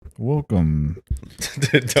Welcome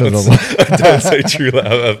don't say True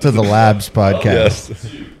Lab. to the Labs podcast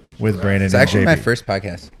Yes. with Brandon It's and actually JB. my first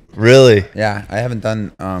podcast. Really? Yeah, I haven't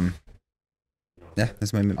done. Yeah,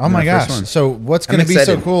 this is my. Oh my first gosh. one. So what's I'm going to be so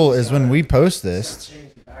excited. cool is when we post this,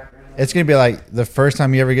 it's going to be like the first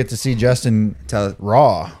time you ever get to see Justin Tell.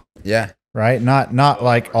 raw, Yeah, right? Not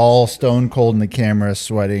like all stone cold in the camera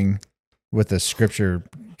sweating with the scripture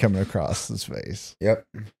coming across his face. yep.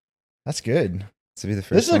 That's good. This will be the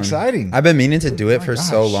first. This is one. exciting. I've been meaning to do it my for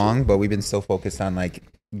so gosh. long, but we've been so focused on like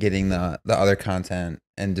getting the other content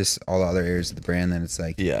and just all the other areas of the brand that it's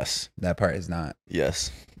like Yes. that part is not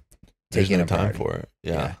Yes. There's taking no a time part. for it.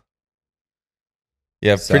 Yeah. Yeah.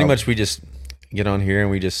 Yeah. Pretty So- much we just get on here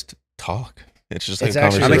and we just talk. It's just like It's a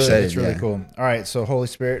actually conversation. excited, it's really yeah. cool. All right, so Holy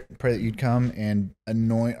Spirit, pray that you'd come and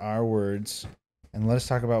anoint our words and let us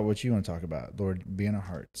talk about what you want to talk about. Lord, be in our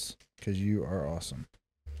hearts because you are awesome.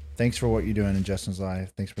 Thanks for what you're doing in Justin's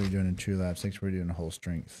life. Thanks for what you're doing in True Labs. Thanks for what you're doing in Whole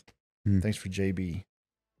Strength. Thanks for JB.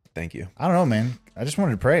 Thank you. I don't know, man. I just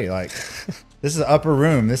wanted to pray. Like, this is the upper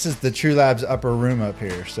room. This is the True Labs upper room up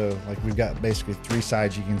here. So, like, we've got basically 3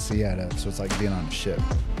 sides you can see out of. So it's like being on a ship.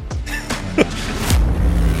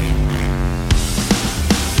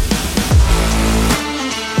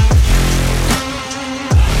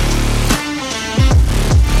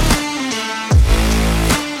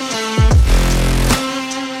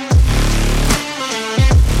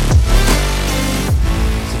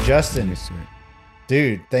 So, Justin,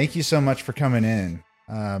 dude, thank you so much for coming in.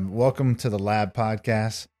 Welcome to the Lab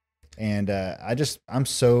podcast. And I'm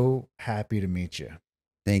so happy to meet you.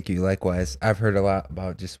 Thank you. Likewise, I've heard a lot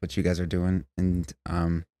about just what you guys are doing, and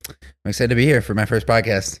I'm excited to be here for my first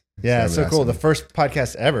podcast. Yeah, it's so cool. awesome. The first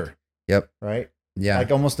podcast ever, Yep. right? Yeah.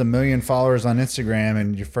 Like almost 1 million followers on Instagram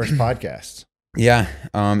and your first podcast. Yeah,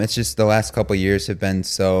 it's just the last couple of years have been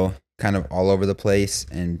so kind of all over the place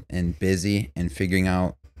and busy and figuring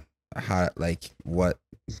out how like what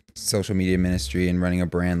social media ministry and running a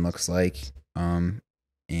brand looks like.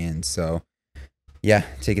 And so yeah,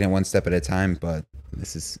 taking it one step at a time, but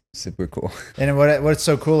this is super cool. And what's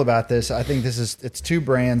so cool about this, I think it's 2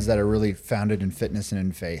 brands that are really founded in fitness and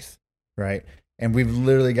in faith, right? And we've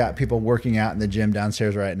literally got people working out in the gym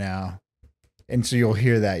downstairs right now. And so you'll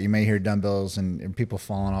hear that. You may hear dumbbells and people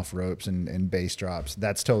falling off ropes and bass drops.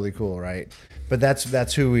 That's totally cool, right? But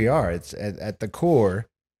that's who we are. It's at the core,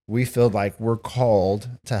 we feel like we're called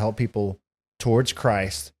to help people towards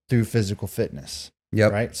Christ through physical fitness.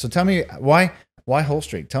 Yep. Right. So tell me why Whole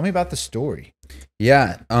Streak? Tell me about the story.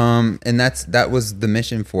 Yeah. And that was the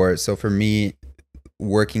mission for it. So for me,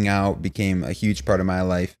 working out became a huge part of my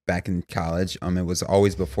life back in college. It was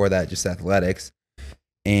always before that, just athletics.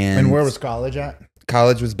 And where was college at?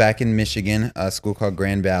 College was back in Michigan, a school called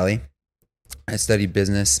Grand Valley. I studied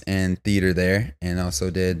business and theater there and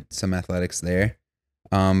also did some athletics there.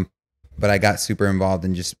 But I got super involved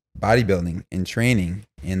in just bodybuilding and training.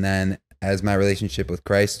 And then as my relationship with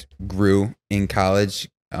Christ grew in college,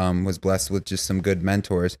 was blessed with just some good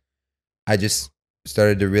mentors, I just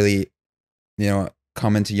started to really,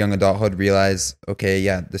 come into young adulthood, realize, okay,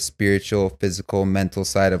 yeah, the spiritual, physical, mental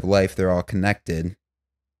side of life, they're all connected.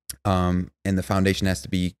 And the foundation has to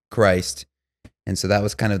be Christ. And so that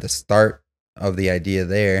was kind of the start of the idea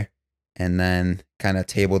there. And then kind of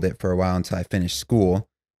tabled it for a while until I finished school.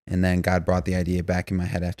 And then God brought the idea back in my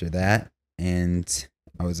head after that. And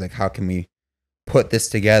I was like, how can we put this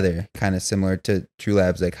together? Kind of similar to True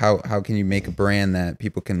Labs. Like how can you make a brand that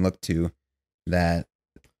people can look to that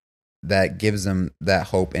gives them that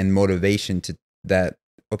hope and motivation to that,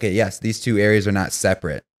 okay, yes, these 2 areas are not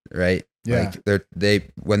separate, right? Yeah. Like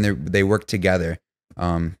they work together.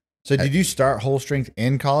 So did you start Whole Strength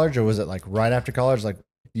in college, or was it like right after college? Like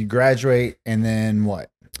you graduate and then what?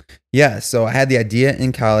 Yeah, so I had the idea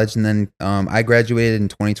in college, and then I graduated in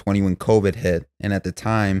 2020 when COVID hit. And at the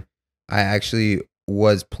time, I actually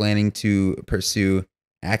was planning to pursue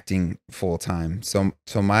acting full time. So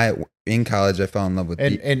in college, I fell in love with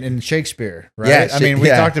and Shakespeare, right? Yeah, I mean, we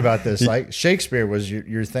yeah. talked about this. Like Shakespeare was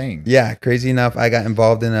your thing. Yeah, crazy enough, I got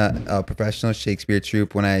involved in a professional Shakespeare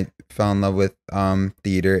troupe when I fell in love with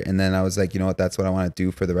theater, and then I was like, you know what, that's what I want to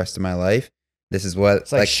do for the rest of my life. This is what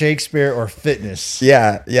It's like Shakespeare or fitness.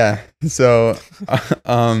 Yeah. So,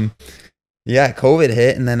 yeah, COVID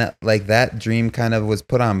hit, and then like that dream kind of was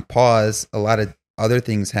put on pause. A lot of other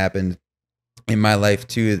things happened in my life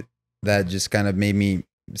too that just kind of made me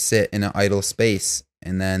sit in an idle space.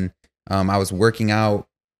 And then I was working out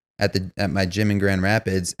at my gym in Grand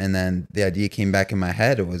Rapids, and then the idea came back in my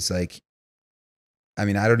head. It was like, I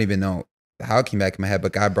mean, I don't even know how it came back in my head,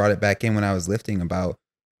 but God brought it back in when I was lifting about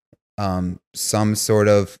some sort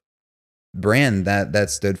of brand that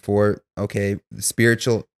stood for, okay,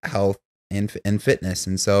 spiritual health and fitness.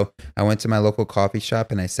 And so I went to my local coffee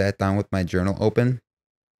shop and I sat down with my journal open,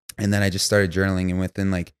 and then I just started journaling. And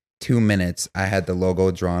within like 2 minutes, I had the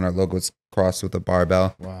logo drawn. Our logo's crossed with a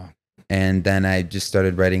barbell. Wow. And then I just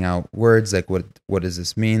started writing out words like, what does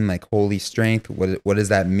this mean? Like holy strength. What does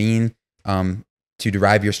that mean? To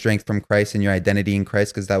derive your strength from Christ and your identity in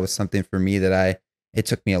Christ, because that was something for me that it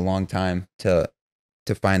took me a long time to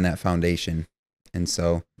find that foundation. And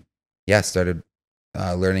so, yeah, started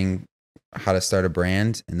learning how to start a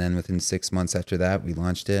brand, and then within 6 months after that, we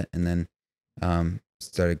launched it, and then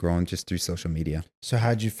started growing just through social media. So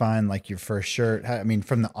how'd you find like your first shirt? I mean,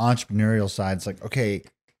 from the entrepreneurial side, it's like, okay,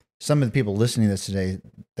 some of the people listening to this today,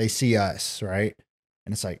 they see us, right?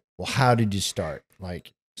 And it's like, well, how did you start?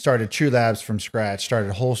 Like, started True Labs from scratch,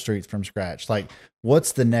 started Whole Streets from scratch. Like,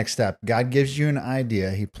 what's the next step? God gives you an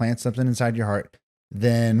idea. He plants something inside your heart.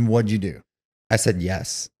 Then what'd you do? I said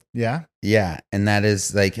yes. Yeah. Yeah. And that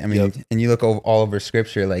is like, I mean, and you look all over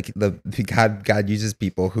scripture, like God uses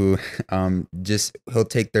people who he'll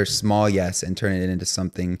take their small yes and turn it into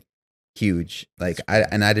something huge. Like I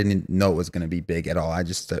didn't know it was going to be big at all. I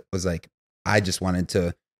just was like, I just wanted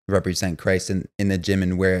to represent Christ in the gym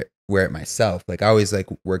and wear it myself. Like I always like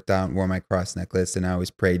worked out and wore my cross necklace, and I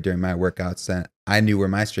always prayed during my workouts, and I knew where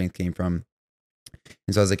my strength came from.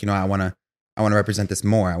 And so I was like, I want to represent this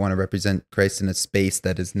more. I want to represent Christ in a space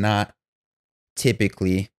that is not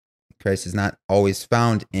typically, Christ is not always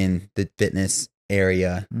found in the fitness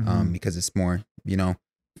area, because it's more,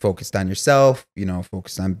 focused on yourself,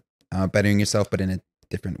 focused on bettering yourself, but in a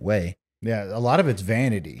different way. Yeah. A lot of it's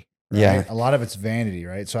vanity. Right? Yeah. A lot of it's vanity,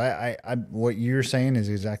 right? So I what you're saying is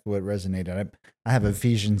exactly what resonated. I have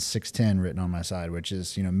Ephesians 6:10 written on my side, which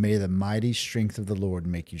is, may the mighty strength of the Lord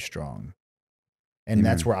make you strong. And Amen.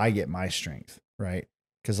 that's where I get my strength, right?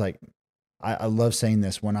 Because like I love saying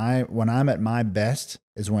this. When I'm at my best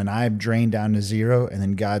is when I've drained down to zero, and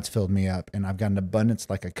then God's filled me up, and I've got an abundance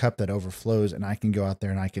like a cup that overflows, and I can go out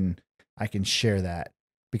there and I can share that.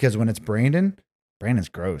 Because when it's Brandon's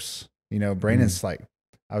gross. Brandon's like,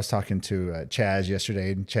 I was talking to Chaz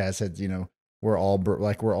yesterday, and Chaz said, we're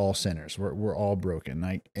all sinners. We're all broken.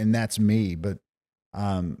 Like, and that's me. But,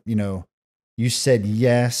 you said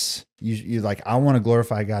yes. You like, I want to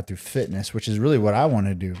glorify God through fitness, which is really what I want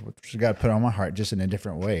to do, which God put on my heart just in a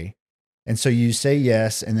different way. And so you say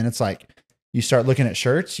yes, and then it's like you start looking at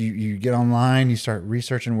shirts. You get online, you start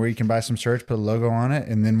researching where you can buy some shirts, put a logo on it,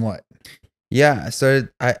 and then what? Yeah,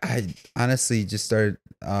 I honestly just started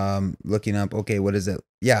looking up, okay, what is it?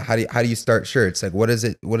 Yeah, how do you start shirts? Like what is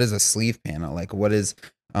it? What is a sleeve panel? Like what is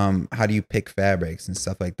how do you pick fabrics and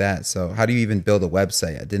stuff like that? So how do you even build a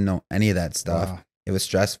website? I didn't know any of that stuff. Wow. It was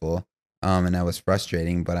stressful. And that was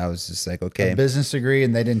frustrating, but I was just like, okay. A business degree,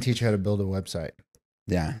 and they didn't teach you how to build a website.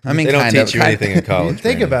 Yeah. I mean, they don't teach you anything in college.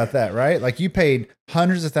 Think about that, right? Like you paid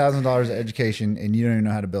hundreds of thousands of dollars of education, and you don't even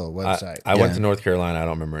know how to build a website. I went to North Carolina. I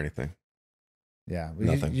don't remember anything. Yeah.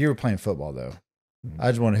 Nothing. You were playing football though.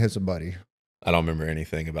 I just want to hit somebody. I don't remember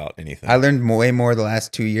anything about anything. I learned way more the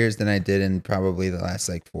last 2 years than I did in probably the last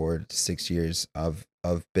like 4 to 6 years of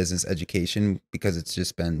business education, because it's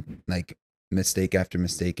just been like mistake after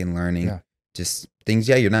mistake in learning. Yeah. Just things.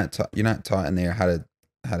 Yeah. You're not taught in there how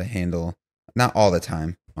to handle, not all the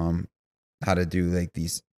time, how to do like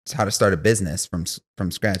how to start a business from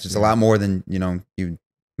scratch. It's a lot more than, you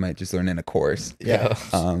might just learn in a course. Yeah.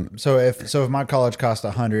 So if my college cost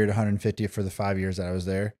 $150 for the 5 years that I was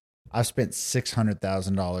there, I've spent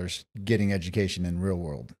 $600,000 getting education in real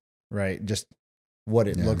world, right? Just what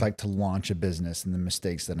it looked like to launch a business, and the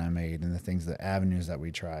mistakes that I made, and the avenues that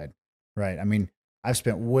we tried, right? I mean, I've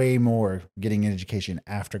spent way more getting an education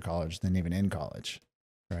after college than even in college,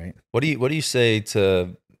 right? What do you say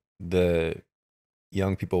to the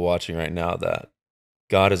young people watching right now that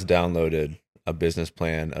God has downloaded a business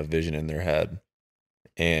plan, a vision in their head,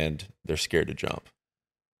 and they're scared to jump?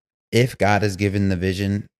 If God has given the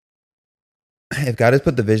vision, if God has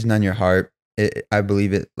put the vision on your heart, I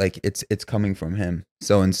believe it, like it's coming from Him.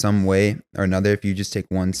 So in some way or another, if you just take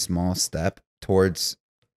one small step towards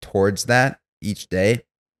that each day,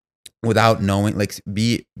 without knowing, like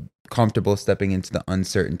be comfortable stepping into the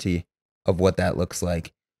uncertainty of what that looks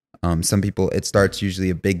like. Some people, it starts usually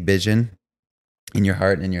a big vision in your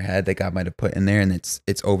heart and in your head that God might have put in there, and it's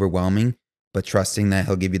overwhelming, but trusting that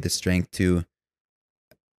He'll give you the strength to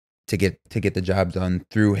get the job done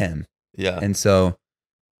through Him. Yeah. And so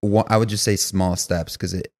I would just say small steps,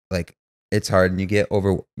 because it's hard, and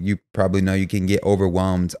you probably know you can get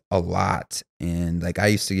overwhelmed a lot. And like I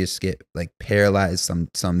used to just get like paralyzed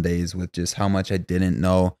some days with just how much I didn't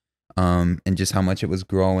know, and just how much it was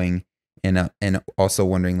growing. and also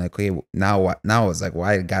wondering like, okay, now what? Now it's like,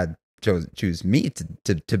 why did God choose me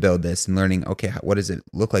to build this, and learning, okay, what does it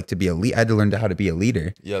look like to be a lead? I had to learn how to be a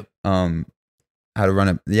leader. Yep. How to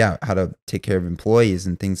run how to take care of employees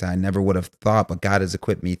and things I never would have thought, but God has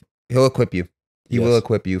equipped me. He'll equip you. He will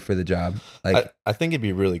equip you for the job. Like, I think it'd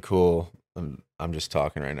be really cool. I'm just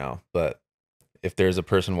talking right now, but if there's a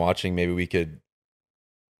person watching, maybe we could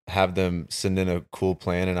have them send in a cool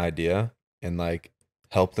plan and idea and like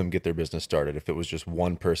help them get their business started. If it was just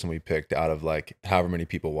one person we picked out of like however many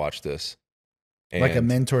people watch this. Like a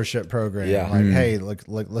mentorship program. Yeah. Like, hey, look,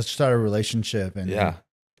 let's start a relationship. And yeah.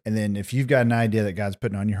 And then if you've got an idea that God's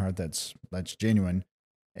putting on your heart that's genuine,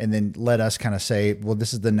 and then let us kind of say, well,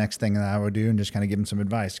 this is the next thing that I would do, and just kind of give them some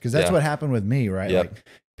advice. Because that's what happened with me, right? Yep. Like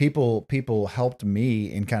people helped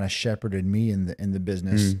me and kind of shepherded me in the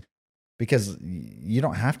business, because you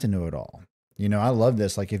don't have to know it all. You know, I love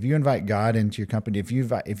this. Like, if you invite God into your company, if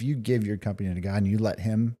you give your company to God and you let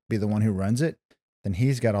him be the one who runs it, then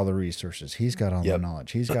he's got all the resources. He's got all the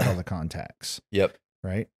knowledge. He's got all the contacts. Yep.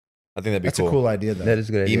 Right? I think that'd be That's cool. a cool idea, though. that is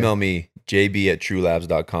a good idea. Email me,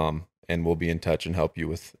 jb@truelabs.com, and we'll be in touch and help you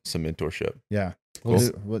with some mentorship. Yeah. Cool.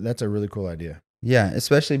 That's a really cool idea. Yeah,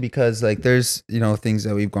 especially because like there's, things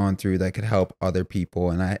that we've gone through that could help other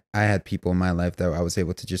people. And I had people in my life that I was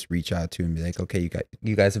able to just reach out to and be like, okay,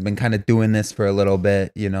 you guys have been kind of doing this for a little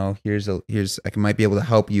bit, here's I might be able to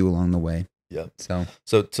help you along the way. Yep. So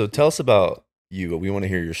So tell us about you. We want to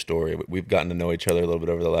hear your story. We've gotten to know each other a little bit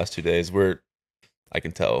over the last 2 days. I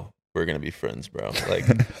can tell we're going to be friends, bro. Like,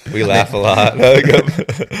 we laugh a lot.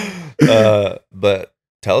 But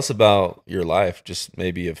tell us about your life, just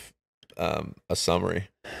maybe a summary.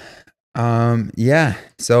 Yeah.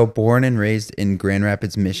 So born and raised in Grand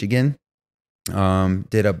Rapids, Michigan.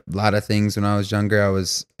 Did a lot of things when I was younger. I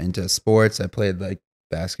was into sports. I played like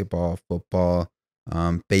basketball, football,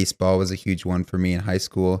 baseball was a huge one for me in high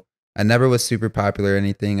school. I never was super popular or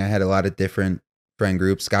anything. I had a lot of different friend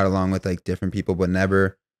groups, got along with like different people, but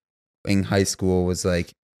never in high school was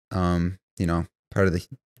like, part of the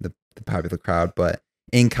popular crowd. But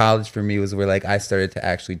in college for me was where like I started to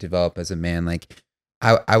actually develop as a man. Like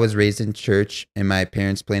I was raised in church and my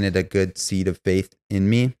parents planted a good seed of faith in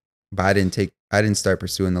me, but I didn't start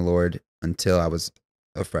pursuing the Lord until I was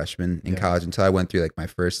a freshman in college, until I went through like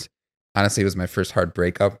honestly, it was my first hard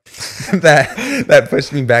breakup that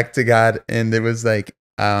pushed me back to God. And it was like,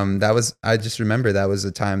 I just remember that was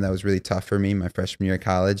a time that was really tough for me, my freshman year of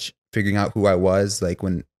college, figuring out who I was, like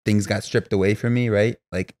when things got stripped away from me, right?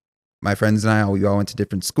 Like my friends and we all went to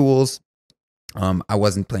different schools. I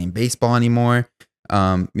wasn't playing baseball anymore.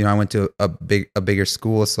 I went to a bigger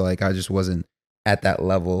school. So like, I just wasn't at that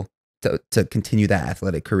level to continue that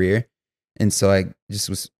athletic career. And so I just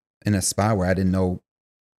was in a spot where I didn't know,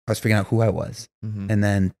 I was figuring out who I was. Mm-hmm. And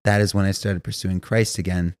then that is when I started pursuing Christ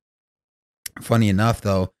again. Funny enough,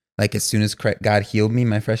 though, like as soon as God healed me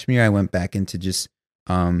my freshman year, I went back into just,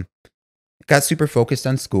 got super focused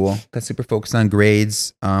on school, got super focused on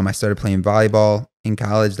grades. I started playing volleyball in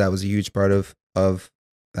college. That was a huge part of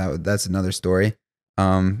that. That's another story.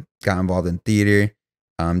 Got involved in theater,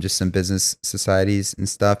 just some business societies and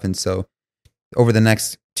stuff. And so over the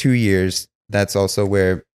next 2 years, that's also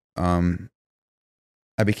where,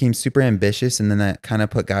 I became super ambitious, and then that kind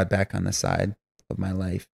of put God back on the side of my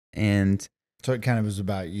life. And so it kind of was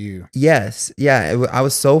about you. Yes. Yeah. I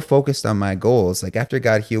was so focused on my goals. Like after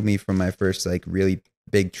God healed me from my first like really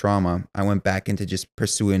big trauma, I went back into just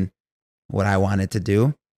pursuing what I wanted to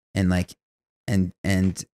do, and like, and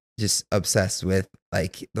just obsessed with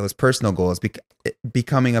like those personal goals,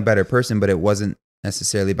 becoming a better person, but it wasn't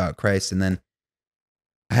necessarily about Christ. And then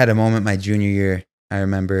I had a moment my junior year. I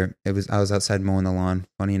remember I was outside mowing the lawn,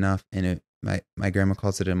 funny enough, and my grandma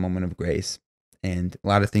calls it a moment of grace. And a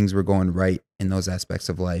lot of things were going right in those aspects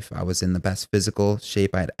of life. I was in the best physical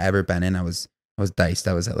shape I'd ever been in. I was diced.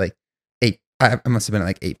 I was at like 8. I must have been at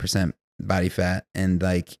like 8% body fat, and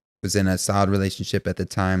like was in a solid relationship at the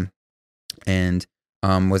time, and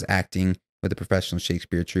was acting with a professional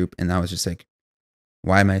Shakespeare troupe. And I was just like,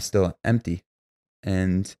 why am I still empty?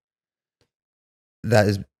 And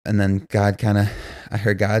then God I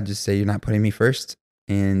heard God just say, you're not putting me first.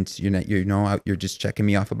 And you're just checking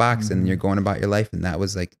me off a box, and you're going about your life. And that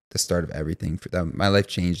was like the start of everything for that. My life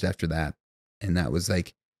changed after that. And that was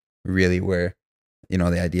like really where,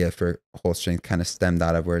 the idea for Whole Strength kind of stemmed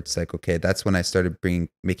out of, where it's like, okay, that's when I started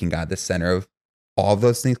making God the center of all of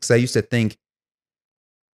those things. Cause I used to think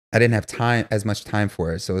I didn't have as much time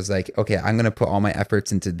for it. So it was like, okay, I'm going to put all my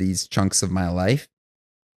efforts into these chunks of my life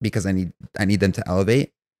because I need them to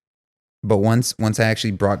elevate. But once I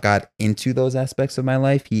actually brought God into those aspects of my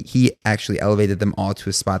life, he actually elevated them all to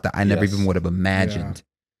a spot that I never Yes. even would have imagined.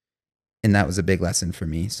 And that was a big lesson for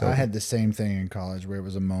me. So I had the same thing in college where it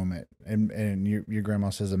was a moment, and your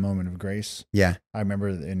grandma says a moment of grace. yeah. I remember,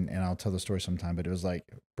 and I'll tell the story sometime, but it was like,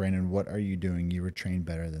 Brandon, what are you doing? You were trained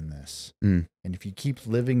better than this. Mm. And if you keep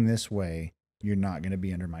living this way, you're not going to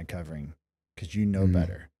be under my covering because you know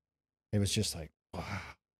better. It was just like, wow.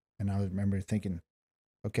 And I remember thinking,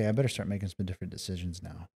 okay, I better start making some different decisions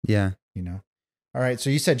now, Yeah. you know? All right. So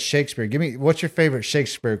you said Shakespeare. Give me, what's your favorite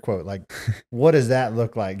Shakespeare quote? Like, what does that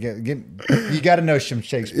look like? You got to know some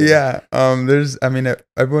Shakespeare. Yeah.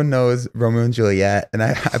 Everyone knows Romeo and Juliet. And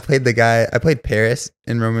I played Paris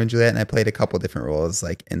in Romeo and Juliet, and I played a couple different roles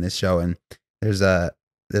like in this show. And there's a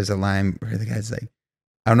line where the guy's like,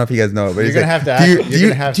 I don't know if you guys know it, but You're going to have to act. You're going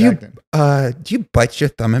to have to act it. Do you bite your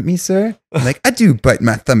thumb at me, sir? I'm like, I do bite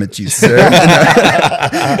my thumb at you, sir.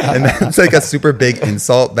 And it's like a super big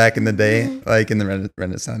insult back in the day, like in the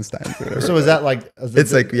Renaissance times. Or whatever. So is that like,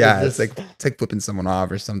 It's like flipping someone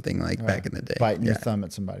off or something like back in the day. Biting your thumb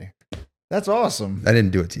at somebody. That's awesome. I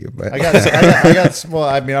didn't do it to you, but I got, well,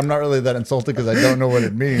 I mean, I'm not really that insulted because I don't know what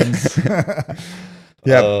it means.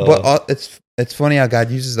 Yeah. But it's funny how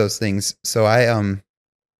God uses those things. So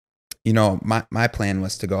my plan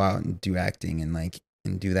was to go out and do acting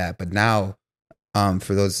and do that. But now,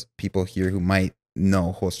 for those people here who might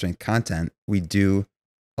know Whole Strength Content, we do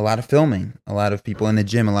a lot of filming, a lot of people in the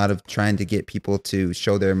gym, a lot of trying to get people to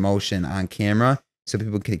show their emotion on camera so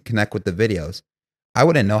people can connect with the videos. I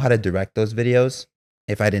wouldn't know how to direct those videos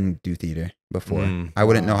if I didn't do theater before. I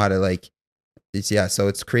wouldn't know how to so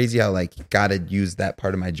it's crazy how God had used that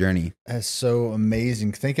part of my journey. That's so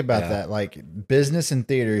amazing. Think about that. Like business and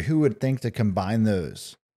theater, who would think to combine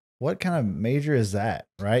those? What kind of major is that,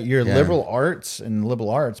 right? You're liberal arts,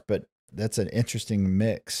 but that's an interesting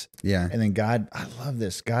mix. Yeah. And then God, I love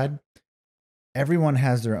this. God, everyone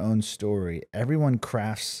has their own story. Everyone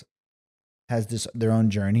has their own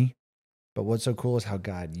journey. But what's so cool is how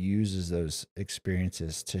God uses those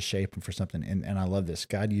experiences to shape them for something. And I love this.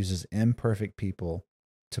 God uses imperfect people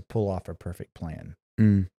to pull off a perfect plan.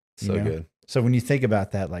 So good. So when you think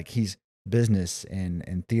about that, like he's business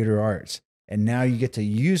and theater arts, and now you get to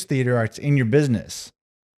use theater arts in your business.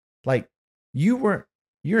 Like you're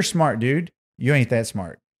a smart dude. You ain't that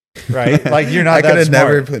smart, right? Like you're not I that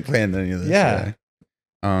smart. never planned any of this. Yeah.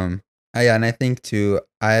 And I think too,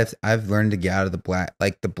 I've learned to get out of the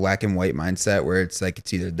black and white mindset where it's like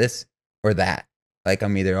it's either this or that. Like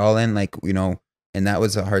I'm either all in, and that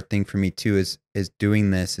was a hard thing for me too. Is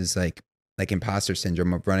doing this is like imposter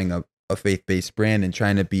syndrome of running a faith-based brand and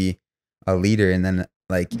trying to be a leader, and then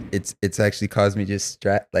it's actually caused me just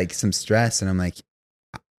some stress, and I'm like,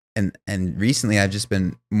 and recently I've just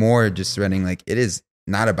been more just running it is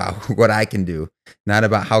not about what I can do, not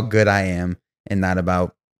about how good I am, and not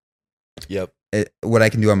about what I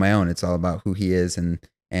can do on my own. It's all about who he is, and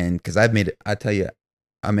because I made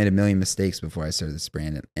a million mistakes before I started this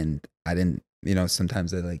brand, and I didn't,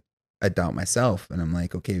 sometimes I doubt myself, and I'm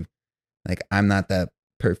like, okay, I'm not that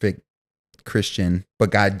perfect Christian,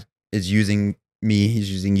 but God is using me.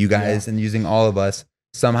 He's using you guys and using all of us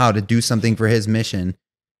somehow to do something for his mission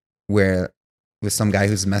with some guy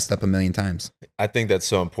who's messed up a million times. I think that's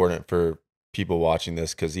so important for people watching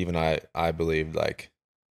this, because even I believe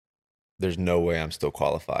there's no way I'm still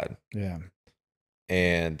qualified. Yeah.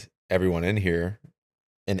 And everyone in here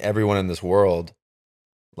and everyone in this world,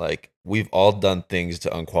 we've all done things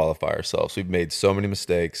to unqualify ourselves. We've made so many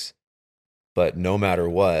mistakes, but no matter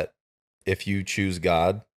what, if you choose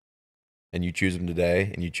God and you choose him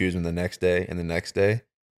today and you choose him the next day and the next day,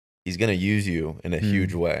 he's going to use you in a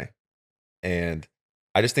huge way. And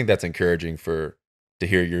I just think that's encouraging to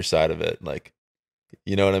hear your side of it.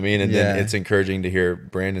 You know what I mean? And then it's encouraging to hear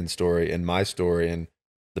Brandon's story and my story, and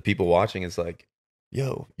the people watching. It's like,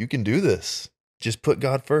 yo, you can do this. Just put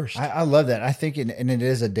God first. I love that. I think, and it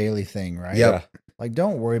is a daily thing, right? Yeah.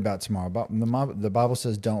 Don't worry about tomorrow. The Bible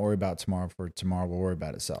says, don't worry about tomorrow, for tomorrow will worry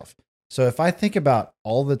about itself. So if I think about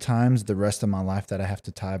all the times the rest of my life that I have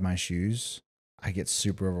to tie my shoes, I get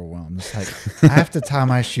super overwhelmed. It's like, I have to tie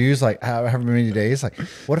my shoes however many days.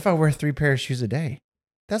 What if I wear 3 pairs of shoes a day?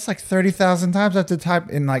 That's 30,000 times I have to type,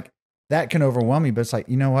 and that can overwhelm me. But it's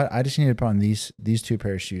you know what? I just need to put on these 2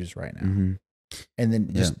 pairs of shoes right now, and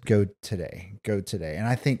then just go today. And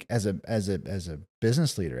I think as a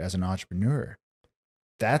business leader, as an entrepreneur,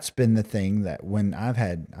 that's been the thing that when I've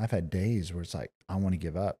had days where it's I want to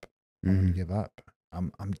give up. I want to give up.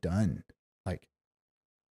 I'm done.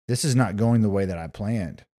 This is not going the way that I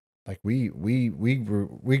planned. We grew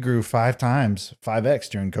 5x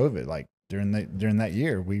during COVID. during that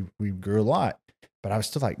year. We grew a lot, but I was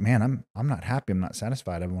still like, man, I'm not happy. I'm not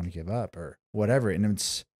satisfied. I want to give up or whatever. And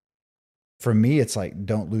it's, for me, it's like,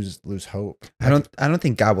 don't lose hope. I don't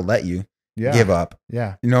think God will let you give up.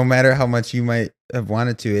 Yeah. No matter how much you might have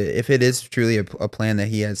wanted to. If it is truly a plan that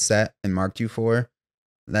he has set and marked you for,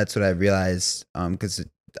 that's what I realized. Because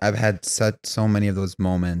I've had so many of those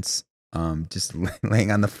moments, just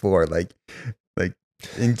laying on the floor, like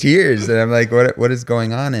in tears, and I'm like, what is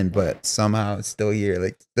going on? And but somehow it's still here.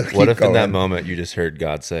 Like, still What if going. in that moment you just heard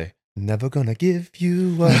God say, "Never gonna give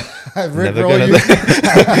you up." Never gonna.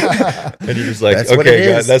 And you're just like, That's what okay, it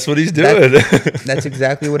God, is. that's what he's doing. That's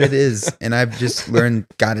exactly what it is. And I've just learned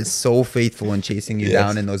God is so faithful in chasing you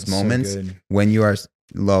down in those moments when you are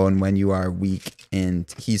low and when you are weak,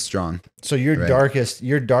 and he's strong. So your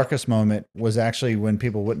darkest moment was actually when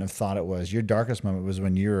people wouldn't have thought it was. Your darkest moment was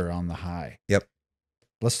when you were on the high. Yep.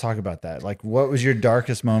 Let's talk about that. Like, what was your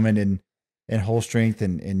darkest moment in Whole Strength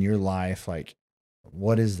and in your life? Like,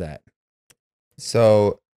 what is that?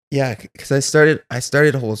 So yeah, because I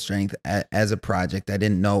started Whole Strength as a project. I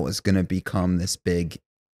didn't know it was gonna become this big,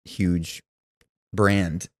 huge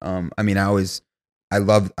brand. I mean,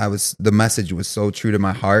 the message was so true to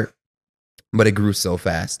my heart, but it grew so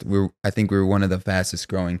fast. I think we were one of the fastest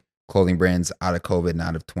growing clothing brands out of COVID and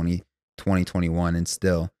out of 2021, and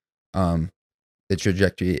still, the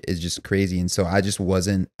trajectory is just crazy. And so I just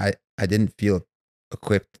I didn't feel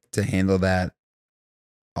equipped to handle that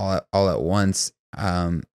all at once.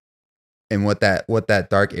 And what that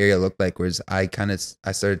dark area looked like was I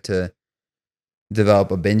started to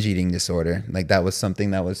develop a binge eating disorder. Like, that was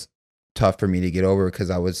something that was tough for me to get over because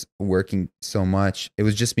I was working so much. It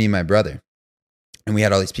was just me and my brother. And we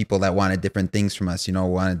had all these people that wanted different things from us,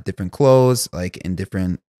 wanted different clothes, like, in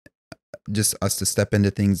different, just us to step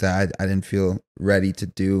into things that I didn't feel ready to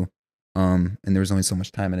do. And there was only so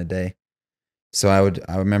much time in a day. So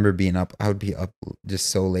I remember I would be up just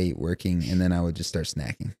so late working, and then I would just start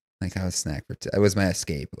snacking. Like, I would snack it was my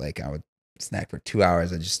escape. Like, I would snack for 2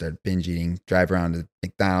 hours. I just started binge eating, drive around to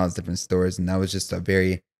McDonald's, different stores. And that was just a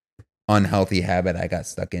very unhealthy habit I got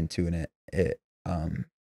stuck into. And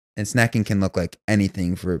and snacking can look like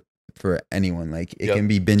anything for anyone. Like, it can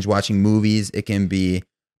be binge watching movies. It can be,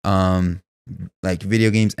 like,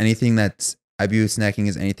 video games, anything I view snacking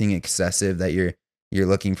as anything excessive that you're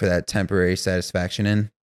looking for that temporary satisfaction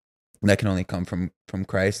in, that can only come from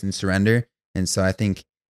Christ and surrender. And so I think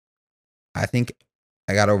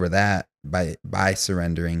I got over that by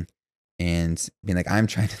surrendering and being like, I'm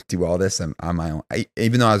trying to do all this on my own.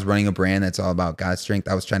 Even though I was running a brand that's all about God's strength,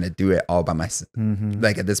 I was trying to do it all by myself. Mm-hmm.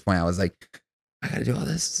 Like, at this point, I was like, I got to do all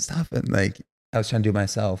this stuff. And, like, I was trying to do it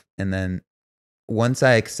myself. And then once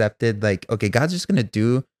I accepted, like, okay, God's just going to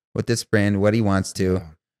do with this brand what he wants to.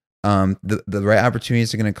 The right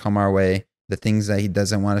opportunities are going to come our way. The things that he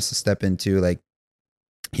doesn't want us to step into, like,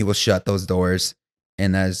 he will shut those doors.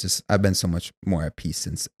 And that is just, I've been so much more at peace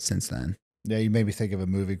since then. Yeah, you made me think of a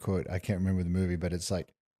movie quote. I can't remember the movie, but it's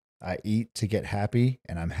like, I eat to get happy,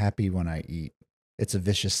 and I'm happy when I eat. It's a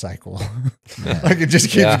vicious cycle. Like, it just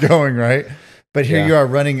keeps going, right? But here you are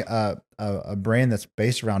running a brand that's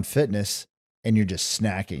based around fitness, and you're just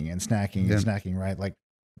snacking and snacking and snacking, right? Like,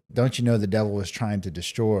 don't you know the devil was trying to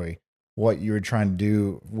destroy what you were trying to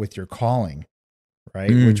do with your calling, right?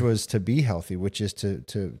 Which was to be healthy, which is to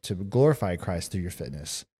glorify Christ through your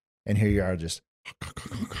fitness. And here you are, just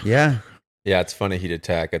Yeah, it's funny he'd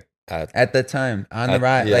attack at the time on the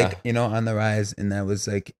rise, like, on the rise, and that was,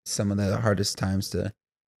 like, some of the hardest times to.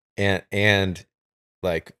 And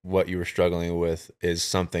like, what you were struggling with is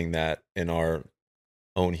something that in our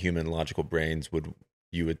own human logical brains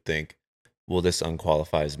you would think, well, this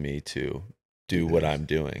unqualifies me to do what I'm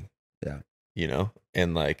doing. Yeah,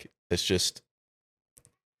 and, like, it's just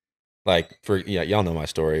like, y'all know my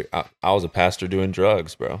story. I was a pastor doing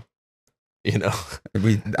drugs, bro. We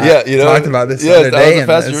talked about this the other day, and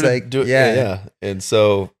it's like, and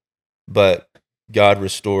so, but God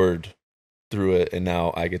restored through it, and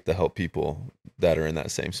now I get to help people that are in that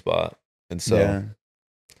same spot. And so,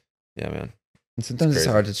 yeah, man. And sometimes it's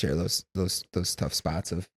hard to share those tough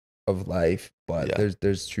spots of life, but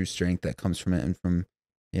there's true strength that comes from it, and from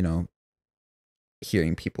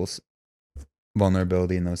hearing people's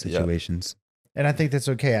vulnerability in those situations. And I think that's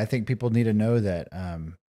okay. I think people need to know that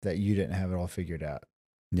that you didn't have it all figured out.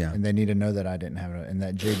 Yeah. And they need to know that I didn't have it, and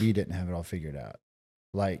that JB didn't have it all figured out.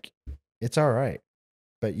 Like, it's all right.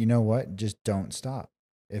 But you know what? Just don't stop.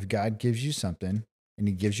 If God gives you something, and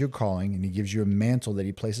he gives you a calling, and he gives you a mantle that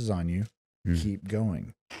he places on you, keep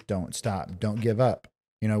going. Don't stop. Don't give up.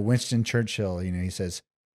 Winston Churchill, he says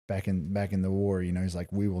back in the war, he's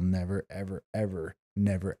like, we will never, ever, ever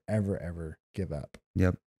never, ever, ever give up.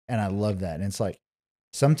 Yep. And I love that. And it's like,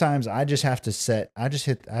 sometimes I just have to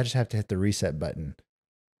have to hit the reset button,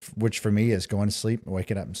 which for me is going to sleep,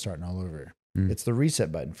 waking up and starting all over. It's the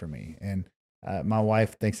reset button for me. And my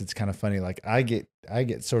wife thinks it's kind of funny. Like I get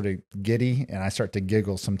sort of giddy and I start to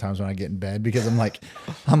giggle sometimes when I get in bed because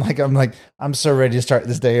I'm so ready to start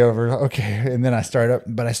this day over. Okay. And then I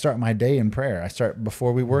start my day in prayer. I start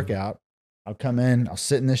before we work out. I'll come in, I'll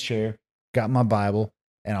sit in this chair, got my Bible,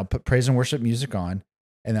 and I'll put praise and worship music on.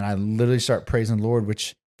 And then I literally start praising the Lord,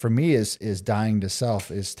 which for me is dying to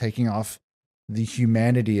self, is taking off the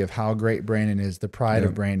humanity of how great Brandon is, the pride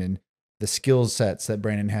of Brandon, the skill sets that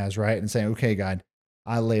Brandon has, right? And saying, okay, God,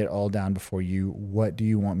 I lay it all down before you. What do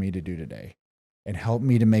you want me to do today? And help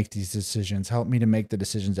me to make these decisions. Help me to make the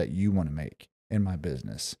decisions that you want to make in my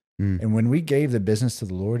business. And when we gave the business to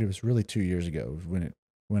the Lord, it was really 2 years ago when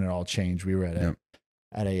it all changed. We were at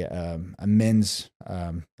a men's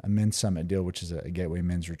summit deal, which is a Gateway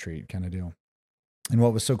men's retreat kind of deal. And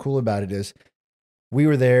what was so cool about it is we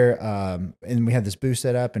were there and we had this booth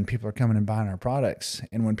set up and people are coming and buying our products.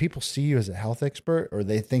 And when people see you as a health expert or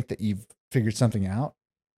they think that you've figured something out,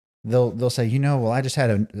 they'll say, well, I just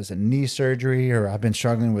had a knee surgery, or I've been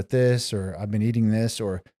struggling with this, or I've been eating this,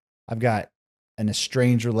 or I've got an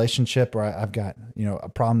estranged relationship, or I've got, a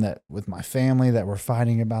problem that with my family that we're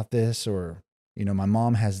fighting about this, or, my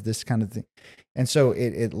mom has this kind of thing. And so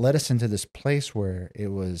it led us into this place where it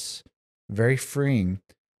was very freeing.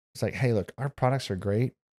 It's like, hey, look, our products are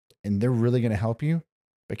great and they're really going to help you.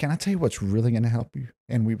 But can I tell you what's really going to help you?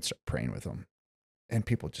 And we would start praying with them and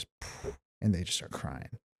people and they just start crying.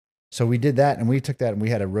 So we did that and we took that and we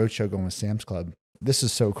had a roadshow going with Sam's Club. This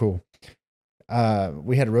is so cool.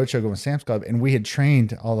 We had a roadshow going with Sam's Club and we had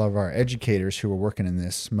trained all of our educators who were working in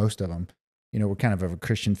this, most of them, we're kind of a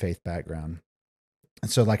Christian faith background. And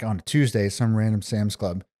so like on a Tuesday, some random Sam's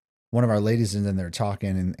Club, one of our ladies is in there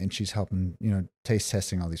talking and she's helping, taste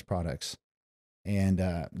testing all these products. And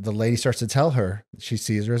the lady starts to tell her, she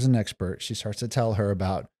sees her as an expert. She starts to tell her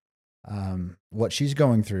about what she's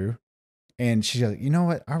going through. And she's like, you know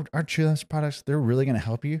what, our True Life products, they're really going to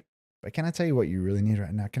help you. But can I tell you what you really need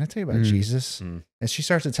right now? Can I tell you about Jesus? And she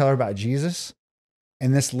starts to tell her about Jesus.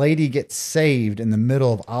 And this lady gets saved in the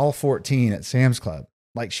middle of aisle 14 at Sam's Club.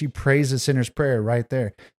 Like she prays the sinner's prayer right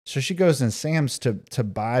there. So she goes in Sam's to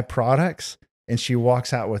buy products and she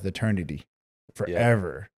walks out with eternity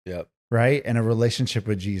forever. Yep. Right. And a relationship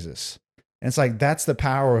with Jesus. And it's like, that's the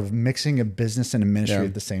power of mixing a business and a ministry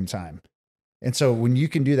at the same time. And so when you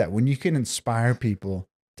can do that, when you can inspire people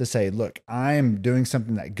to say, look, I am doing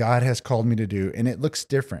something that God has called me to do, and it looks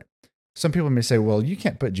different. Some people may say, well, you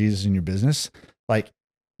can't put Jesus in your business. Like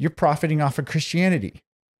you're profiting off of Christianity.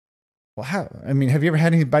 Well, how? I mean, have you ever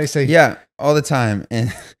had anybody say, yeah, all the time?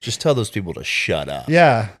 And just tell those people to shut up.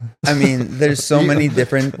 Yeah. I mean, there's so many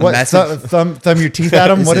different messages. Thumb your teeth at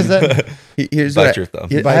them? What is that? Here's Bite your thumb.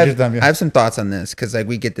 Bite your thumb. I have some thoughts on this because like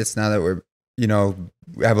we get this now that we're,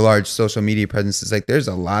 we have a large social media presence. It's like there's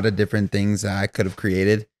a lot of different things that I could have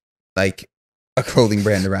created, like a clothing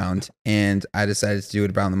brand around. And I decided to do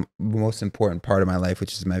it around the most important part of my life,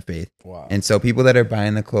 which is my faith. Wow. And so people that are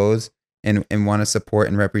buying the clothes and want to support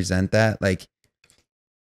and represent that, like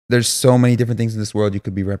there's so many different things in this world you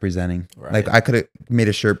could be representing. Right. Like I could have made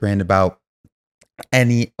a shirt brand about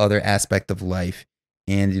any other aspect of life.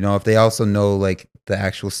 And, if they also know like the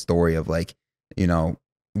actual story of like,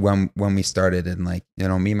 when we started and like, me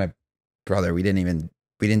and my brother, we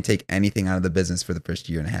didn't take anything out of the business for the first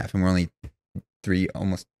year and a half. And we're only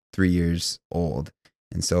almost 3 years old.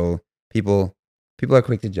 And so people are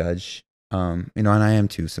quick to judge. And I am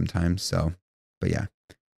too sometimes. So, but yeah,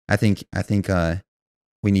 I think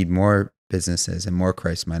we need more businesses and more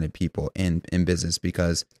Christ-minded people in business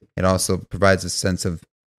because it also provides a sense of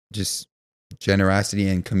just generosity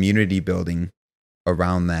and community building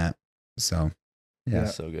around that. So, yeah,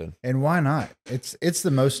 that's so good. And why not? It's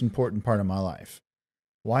the most important part of my life.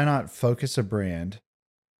 Why not focus a brand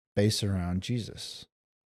based around Jesus?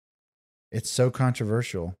 It's so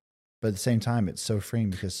controversial. But at the same time, it's so freeing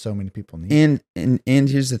because so many people need it. And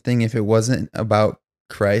here's the thing: if it wasn't about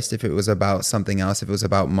Christ, if it was about something else, if it was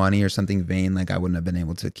about money or something vain, like I wouldn't have been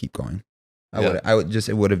able to keep going.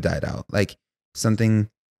 It would have died out. Like something,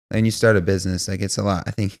 and you start a business, like it's a lot.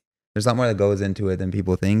 I think there's a lot more that goes into it than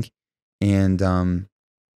people think. And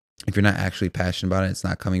if you're not actually passionate about it, it's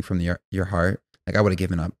not coming from your heart. Like I would have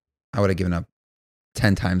given up. I would have given up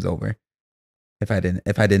 10 times over if I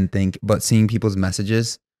didn't think. But seeing people's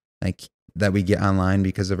messages, like that we get online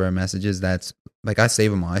because of our messages, that's like I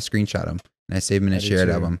save them all. I screenshot them and I save them and share it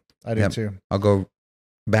of them. I do too. I'll go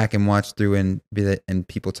back and watch through and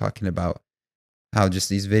people talking about how just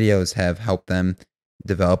these videos have helped them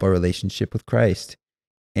develop a relationship with Christ.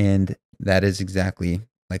 And that is exactly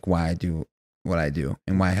like why I do what I do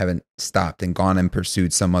and why I haven't stopped and gone and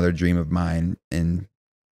pursued some other dream of mine. And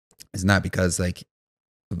it's not because like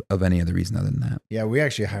of any other reason other than that. Yeah, we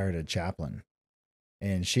actually hired a chaplain,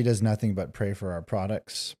 and she does nothing but pray for our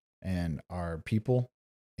products and our people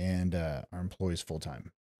and our employees full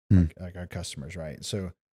time, like our customers, right?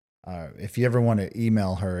 So if you ever want to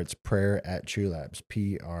email her, it's prayer@TrueLabs,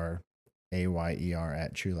 PRAYER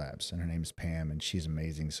 @TrueLabs, and her name's Pam, and she's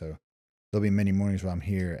amazing. So there'll be many mornings where I'm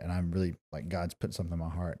here, and I'm really like God's put something in my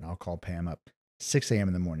heart, and I'll call Pam up 6 a.m.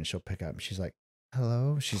 in the morning. She'll pick up, and she's like,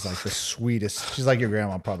 "Hello." She's like the sweetest. She's like your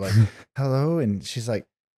grandma, probably. Like, "Hello," and she's like,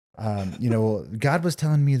 God was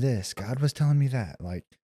telling me this. God was telling me that. Like,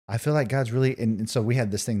 I feel like God's really, and so we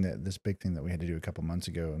had this big thing that we had to do a couple months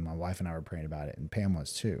ago, and my wife and I were praying about it, and Pam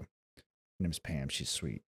was too. Her name's Pam. She's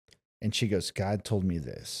sweet. And she goes, God told me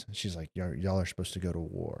this. She's like, y'all are supposed to go to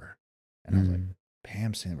war. And I was like,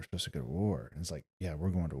 Pam's saying we're supposed to go to war. And it's like, yeah, we're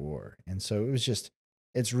going to war. And so it was just,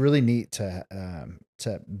 it's really neat to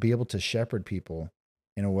be able to shepherd people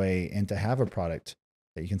in a way and to have a product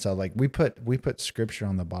that you can sell. Like we put scripture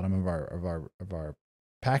on the bottom of our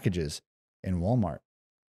packages in Walmart.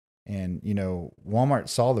 And, Walmart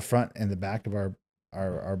saw the front and the back of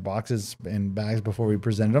our boxes and bags before we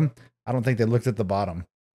presented them. I don't think they looked at the bottom,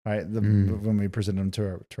 right? When we presented them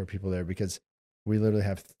to our people there, because we literally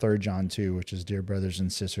have 3 John 2, which is, dear brothers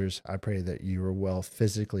and sisters, I pray that you are well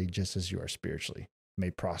physically just as you are spiritually, may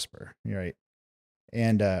prosper, right?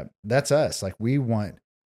 And that's us. Like we want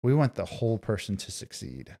the whole person to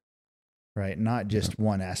succeed, right? Not just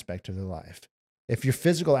one aspect of their life. If your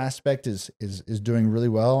physical aspect is doing really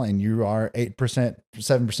well and you are 8%,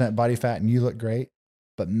 7% body fat and you look great,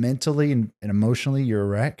 but mentally and emotionally you're a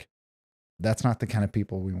wreck, that's not the kind of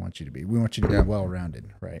people we want you to be. We want you to be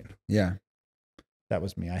well-rounded, right? Yeah. That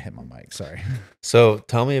was me. I hit my mic. Sorry. So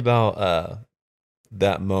tell me about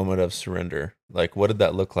that moment of surrender. Like, what did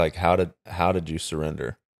that look like? How did you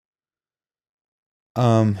surrender?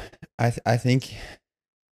 I think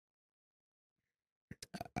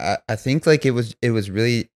like it was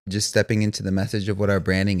really just stepping into the message of what our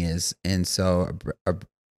branding is. And so our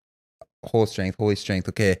holy strength.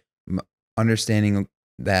 Okay. Understanding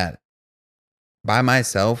that by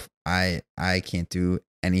myself, I can't do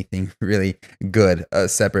anything really good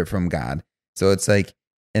separate from God. So it's like,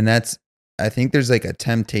 and I think there's like a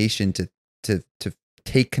temptation to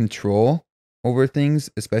take control over things,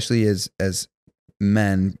 especially as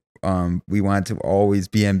men. We want to always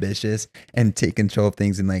be ambitious and take control of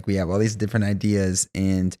things, and like we have all these different ideas.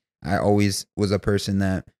 And I always was a person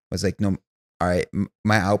that was like, no, all right,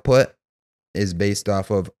 my output is based off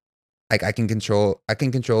of like I can control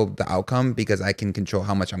the outcome because I can control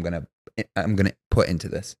how much I'm gonna put into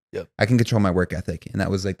this. Yep. I can control my work ethic, and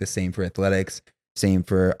that was like the same for athletics, same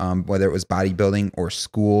for whether it was bodybuilding or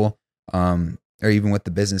school, or even with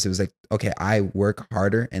the business. It was like, okay, I work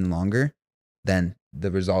harder and longer, then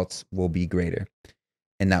the results will be greater.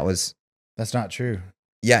 And that's not true.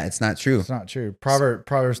 Yeah, it's not true. It's not true.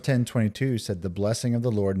 Proverbs 10:22 said, the blessing of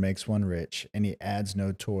the Lord makes one rich, and he adds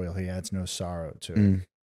no toil. He adds no sorrow to it.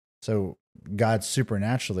 So God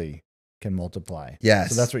supernaturally can multiply. Yes.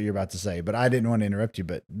 So that's what you're about to say. But I didn't want to interrupt you,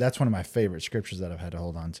 but that's one of my favorite scriptures that I've had to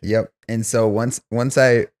hold on to. Yep. And so once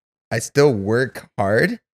I still work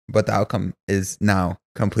hard, but the outcome is now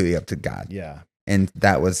completely up to God. Yeah. And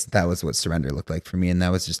that was what surrender looked like for me. And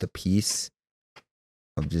that was just a piece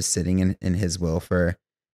of just sitting in his will for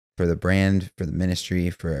the brand, for the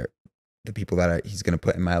ministry, for the people that he's going to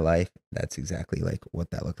put in my life. That's exactly like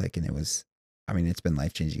what that looked like. And it's been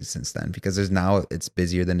life-changing since then, because it's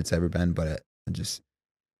busier than it's ever been, but I'm just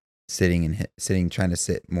sitting, trying to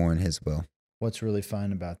sit more in his will. What's really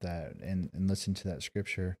fun about that and listen to that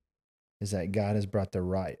scripture is that God has brought the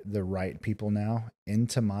right people now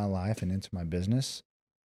into my life and into my business,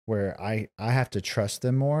 where I have to trust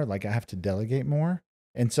them more. Like I have to delegate more.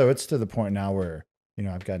 And so it's to the point now where,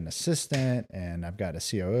 I've got an assistant and I've got a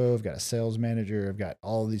COO, I've got a sales manager, I've got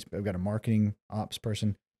a marketing ops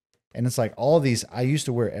person. And it's like all these, I used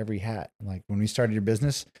to wear every hat. Like when we started your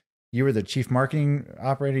business, you were the chief marketing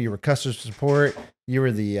operator, you were customer support, you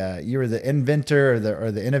were the inventor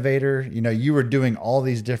or the innovator. You were doing all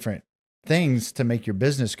these different things to make your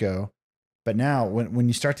business go. But now when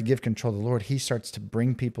you start to give control to the Lord, he starts to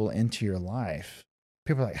bring people into your life.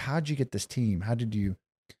 People are like, how'd you get this team? How did you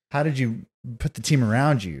put the team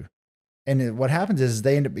around you? And what happens is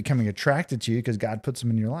they end up becoming attracted to you because God puts them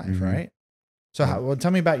in your life, right? So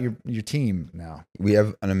tell me about your team now. We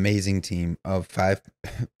have an amazing team of five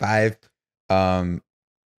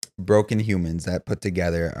broken humans that put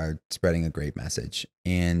together are spreading a great message.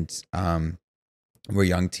 And we're a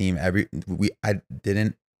young team. It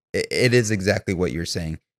is exactly what you're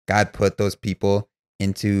saying. God put those people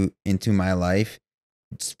into my life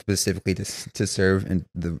specifically to serve in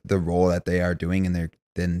the role that they are doing, and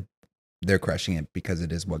they're crushing it because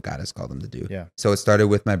it is what God has called them to do. Yeah. So it started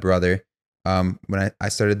with my brother. When I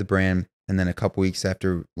started the brand, and then a couple weeks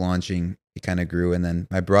after launching, it kind of grew. And then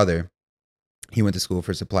my brother, he went to school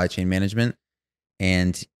for supply chain management,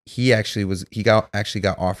 and he got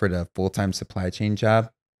offered a full-time supply chain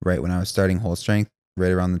job right when I was starting Whole Strength,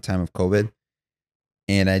 right around the time of COVID.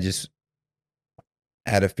 And I just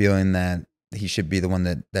had a feeling that he should be the one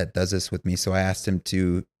that does this with me. So I asked him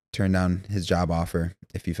to turn down his job offer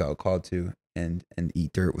if he felt called to, and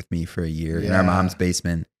eat dirt with me for a year in our mom's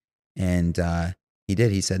basement. And he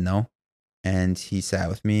did. He said no. And he sat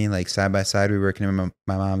with me like side by side. We were working in my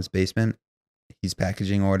mom's basement. He's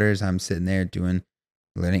packaging orders. I'm sitting there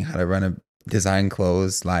learning how to design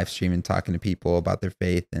clothes, live streaming, talking to people about their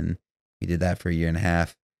faith. And we did that for a year and a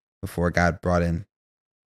half before God brought in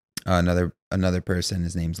another person.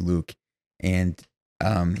 His name's Luke. And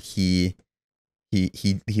he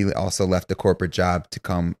also left a corporate job to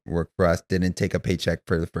come work for us. Didn't take a paycheck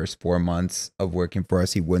for the first 4 months of working for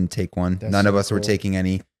us. He wouldn't take one. None of us were taking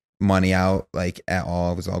any money out like at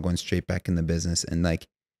all. It was all going straight back in the business. And like,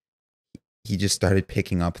 he just started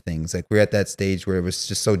picking up things. Like, we're at that stage where it was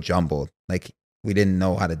just so jumbled. Like, we didn't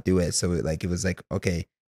know how to do it. So it was like, okay,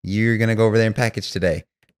 you're going to go over there and package today.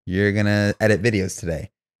 You're going to edit videos today.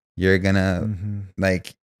 You're going to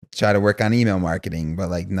like try to work on email marketing, but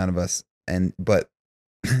like none of us. But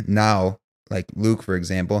now, like Luke, for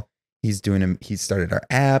example, he started our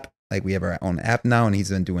app. Like, we have our own app now, and he's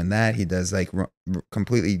been doing that. He does like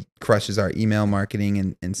completely crushes our email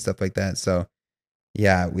marketing and stuff like that. So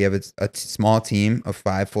yeah, we have a small team of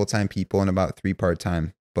 5 full-time people and about 3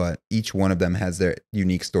 part-time, but each one of them has their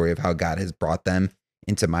unique story of how God has brought them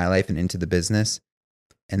into my life and into the business.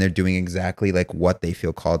 And they're doing exactly like what they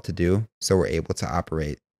feel called to do. So we're able to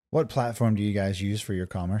operate. What platform do you guys use for your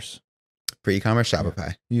commerce? For e-commerce,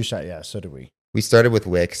 Shopify. Yeah, so do we. We started with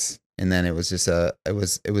Wix, and then it was just it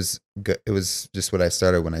was good. It was just what I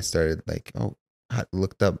started when I started. Like,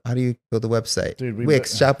 looked up how do you build a website? Dude,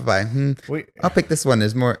 Wix, Shopify. I'll pick this one.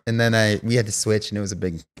 There's more, and then we had to switch, and it was a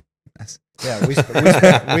big mess. Yeah, we spent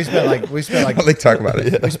like I'll talk about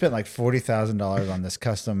it. Yeah. We spent like $40,000 on this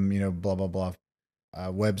custom, blah blah blah,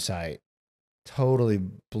 website. Totally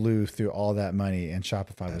blew through all that money, and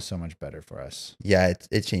Shopify was so much better for us. Yeah,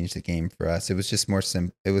 it changed the game for us. It was just more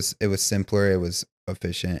it was simpler. It was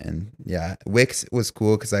efficient, and yeah, Wix was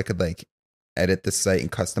cool because I could like edit the site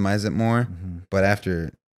and customize it more. But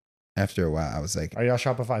after a while, I was like, "Are y'all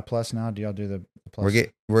Shopify Plus now? Do y'all do the Plus?"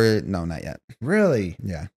 We're no, not yet. Really?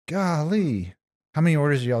 Yeah. Golly, how many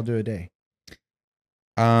orders do y'all do a day?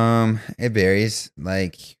 It varies.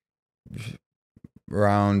 Like,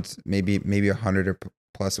 around maybe 100 or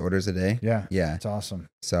plus orders a day. Yeah. Yeah. It's awesome.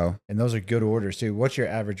 So, and those are good orders too. What's your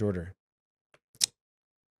average order?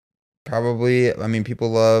 Probably, I mean, people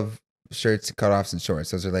love shirts, cutoffs, and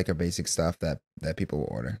shorts. Those are like our basic stuff that people will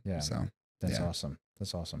order. Yeah. So that's awesome.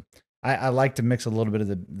 That's awesome. I like to mix a little bit of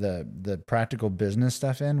the practical business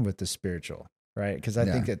stuff in with the spiritual, right? Because I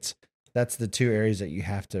think that's the 2 areas that you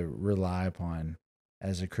have to rely upon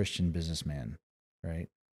as a Christian businessman, right?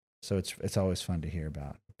 So it's always fun to hear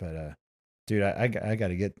about. But dude, I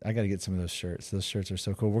gotta get some of those shirts. Those shirts are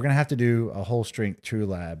so cool. We're gonna have to do a Whole Strength True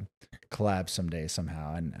Lab collab someday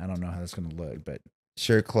somehow, and I don't know how that's gonna look, but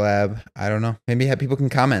shirt collab. I don't know. Maybe people can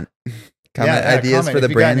comment ideas for the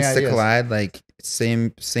brands to collide. Like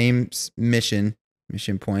same mission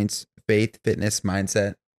points, faith, fitness,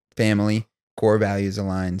 mindset, family, core values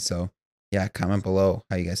aligned. So yeah, comment below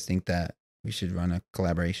how you guys think that we should run a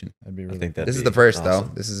collaboration. That'd be really This is the first though.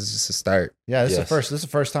 This is just a start. Yeah, this is the first. This is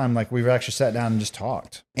the first time like we've actually sat down and just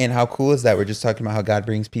talked. And how cool is that? We're just talking about how God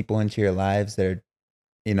brings people into your lives that are,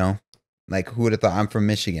 like who would have thought? I'm from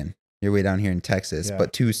Michigan. You're way down here in Texas,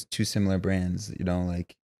 but two similar brands,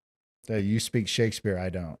 like. You speak Shakespeare, I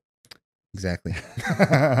don't. Exactly.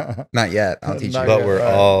 Not yet. I'll teach you. But we're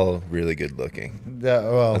all really good looking.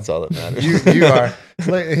 Well, that's all that matters. You are.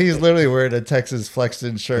 He's literally wearing a Texas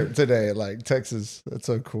Flexton shirt today. Like Texas, that's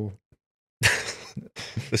so cool.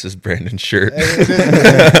 This is Brandon's shirt.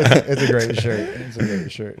 It's a great shirt. It's a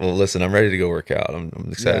great shirt. Well, listen, I'm ready to go work out. I'm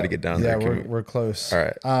excited to get down there. Yeah, we're close. All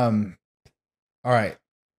right. All right.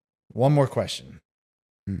 One more question.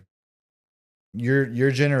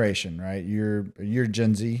 Your generation, right? You're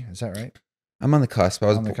Gen Z, is that right? I'm on the cusp. I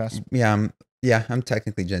was on the cusp. I'm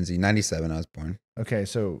technically Gen Z. 97 I was born. Okay,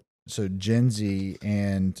 so Gen Z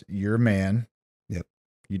and you're a man. Yep.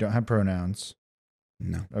 You don't have pronouns.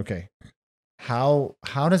 No. Okay. How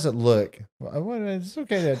does it look? What it's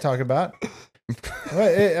okay to talk about. All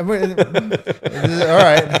right.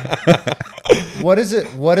 What does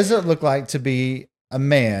it look like to be a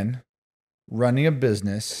man running a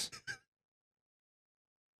business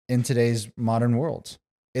in today's modern world?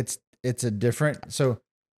 It's a different. So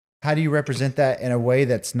how do you represent that in a way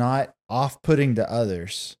that's not off-putting to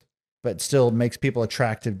others, but still makes people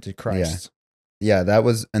attractive to Christ? Yeah,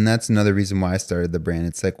 that's another reason why I started the brand.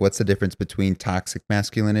 It's like, what's the difference between toxic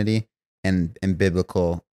masculinity and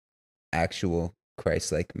biblical, actual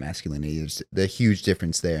Christ-like masculinity? There's the huge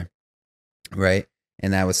difference there, right?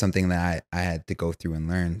 And that was something that I had to go through and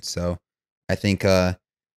learn. So I think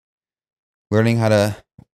learning how to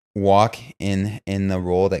walk in the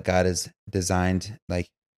role that God has designed, like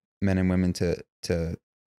men and women to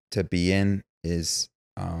be in, is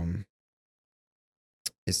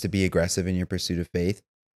to be aggressive in your pursuit of faith,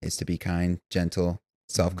 is to be kind, gentle,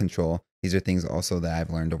 self-control. These are things also that I've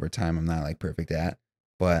learned over time. I'm not like perfect at,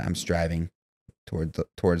 but I'm striving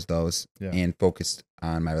towards those and focused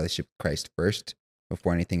on my relationship with Christ first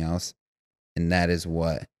before anything else. And that is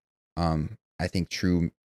what I think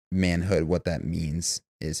true manhood, what that means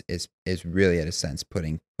is really, at a sense,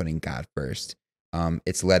 putting God first.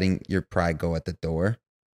 It's letting your pride go at the door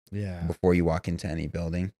before you walk into any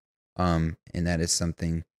building. And that is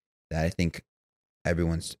something that I think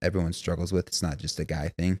everyone struggles with. It's not just a guy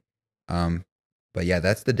thing. But yeah,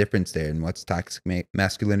 that's the difference there. And what's toxic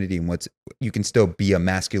masculinity, and what's, you can still be a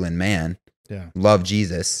masculine man, love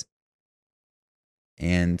Jesus,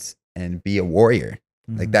 and be a warrior.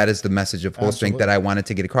 Mm-hmm. Like, that is the message of whole strength that I wanted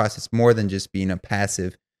to get across. It's more than just being a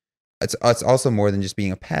passive. It's also more than just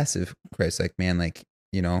being a passive Christ-like man. Like,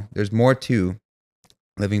 you know, there's more to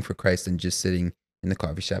living for Christ than just sitting in the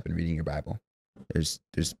coffee shop and reading your Bible. There's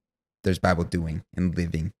Bible doing and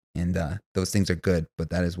living, and those things are good. But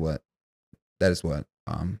that is what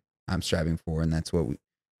I'm striving for, and that's what we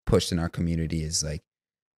pushed in our community, is like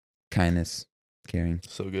kindness, caring.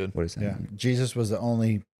 So good. What is that? Yeah, Jesus was the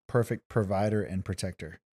only perfect provider and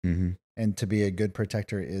protector. Mm-hmm. And to be a good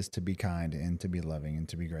protector is to be kind and to be loving and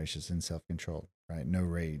to be gracious and self-controlled. Right? No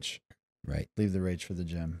rage. Right. Leave the rage for the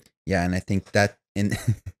gym. Yeah, and I think that in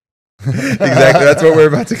exactly, that's what we're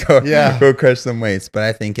about to go. Yeah, go crush some weights. But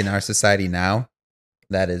I think in our society now,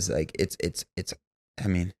 that is like it's. I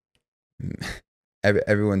mean,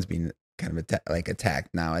 everyone's being kind of attacked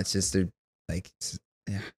now. It's just like,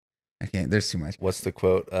 yeah, I can't. There's too much. What's the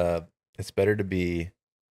quote? It's better to be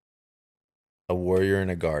a warrior in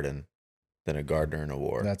a garden than a gardener in a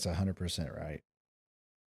war. That's 100% right.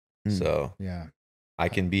 So yeah, I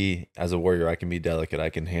can be, as a warrior, I can be delicate. I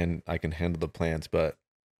can handle the plants, but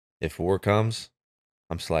if war comes,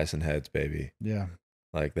 I'm slicing heads, baby. Yeah.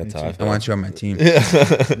 Like, that's how I feel. I want you on my team. Yeah,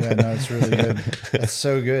 no, it's really good. That's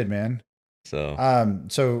so good, man. So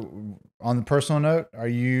on the personal note, are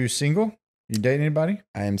you single? You dating anybody?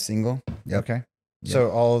 I am single. Yep. Okay. Yep. So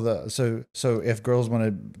all of the so if girls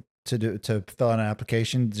want to fill out an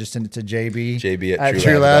application, just send it to JB at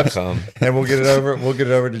TrueLabs, and we'll get it over. We'll get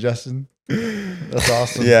it over to Justin. That's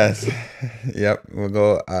awesome. Yes. Yep. We'll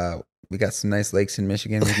go. We got some nice lakes in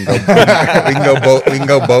Michigan. We can go. we can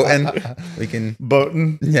go boating. We can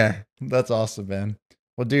boating. Yeah. That's awesome, man.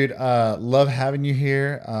 Well, dude, love having you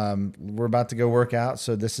here. We're about to go work out,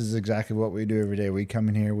 so this is exactly what we do every day. We come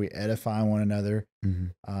in here, we edify one another.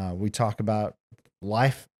 Mm-hmm. We talk about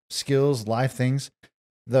life skills, life things.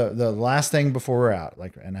 The last thing before we're out,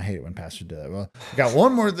 and I hate it when pastors do that. Well, I got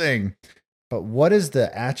one more thing. But what is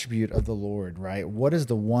the attribute of the Lord, right? What is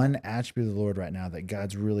the one attribute of the Lord right now that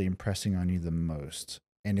God's really impressing on you the most?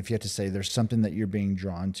 And if you have to say there's something that you're being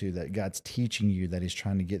drawn to, that God's teaching you, that he's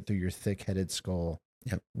trying to get through your thick-headed skull,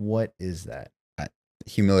 what is that?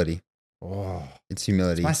 Humility. Oh, it's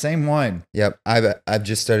humility. It's my same one. Yep. I've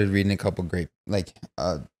just started reading a couple great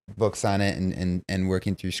books on it and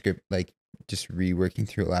working through script, just reworking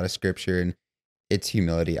through a lot of scripture, and it's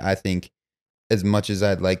humility. I think, as much as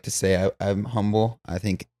I'd like to say I'm humble, I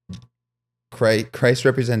think Christ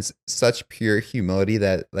represents such pure humility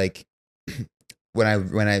that, like, when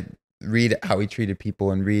I read how he treated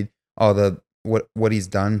people and read all the what he's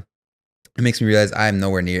done, it makes me realize I'm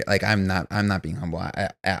nowhere near, like, I'm not being humble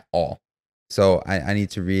at all. So I need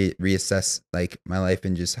to reassess, like, my life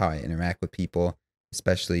and just how I interact with people,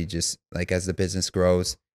 especially just like as the business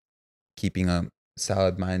grows, keeping a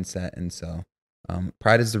solid mindset. And so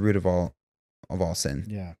pride is the root of all sin.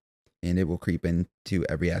 Yeah. And it will creep into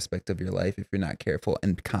every aspect of your life if you're not careful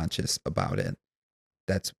and conscious about it.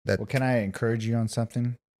 That's Well, can I encourage you on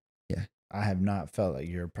something? Yeah. I have not felt like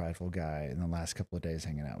you're a prideful guy in the last couple of days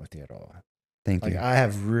hanging out with you at all. Thank Like you. I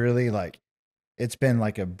have really it's been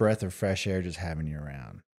like a breath of fresh air just having you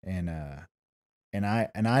around. And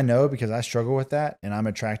I know because I struggle with that and I'm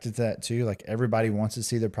attracted to that too. Like everybody wants to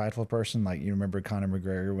see the prideful person. Like you remember Conor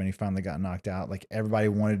McGregor when he finally got knocked out, like everybody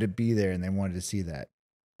wanted to be there and they wanted to see that.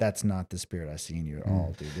 That's not the spirit I see in you at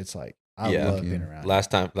all, dude. It's like, I love being around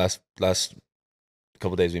last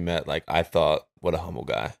couple days we met, like I thought, what a humble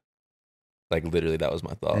guy. Like literally that was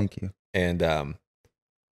my thought. Thank you. And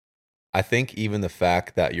I think even the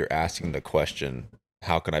fact that you're asking the question,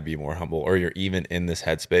 how can I be more humble? Or you're even in this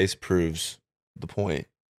headspace proves the point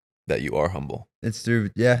that you are humble. It's through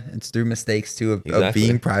mistakes too of Exactly.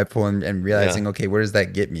 being prideful and realizing, okay, where does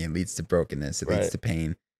that get me? It leads to brokenness. It leads to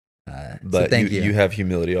pain. But so thank you. You have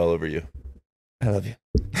humility all over you. I love you.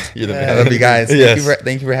 You're the Yeah. man. I love you guys. Yes.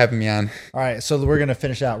 Thank you for having me on. All right, so we're gonna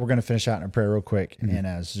finish out. We're gonna finish out in a prayer real quick,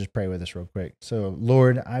 and so just pray with us real quick. So,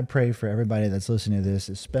 Lord, I pray for everybody that's listening to this,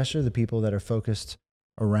 especially the people that are focused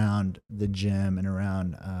around the gym and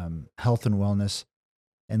around health and wellness.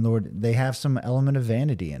 And Lord, they have some element of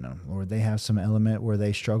vanity in them, or they have some element where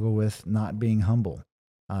they struggle with not being humble.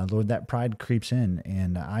 Lord, that pride creeps in,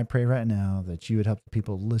 and I pray right now that you would help the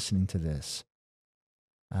people listening to this.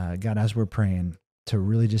 God, as we're praying, to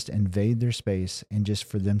really just invade their space and just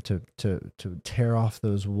for them to tear off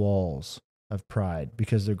those walls of pride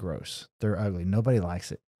because they're gross. They're ugly. Nobody likes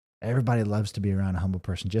it. Everybody loves to be around a humble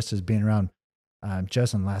person, just as being around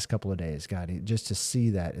Justin the last couple of days, God, just to see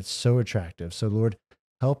that. It's so attractive. So, Lord,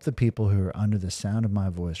 help the people who are under the sound of my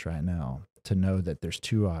voice right now to know that there's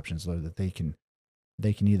two options, Lord, that they can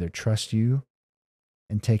either trust you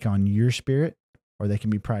and take on your spirit, or they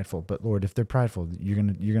can be prideful. But Lord, if they're prideful, you're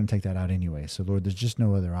gonna take that out anyway. So Lord, there's just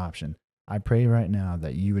no other option. I pray right now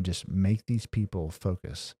that you would just make these people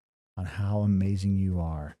focus on how amazing you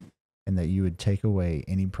are, and that you would take away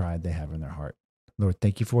any pride they have in their heart. Lord,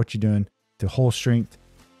 thank you for what you're doing, the whole strength.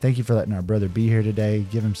 Thank you for letting our brother be here today.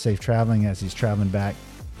 Give him safe traveling as he's traveling back.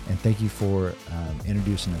 And thank you for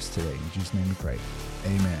introducing us today. In Jesus' name we pray.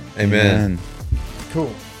 Amen. Amen.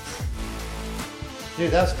 Cool.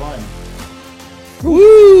 Dude, that was fun.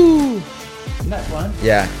 Woo! Isn't that fun?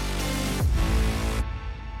 Yeah.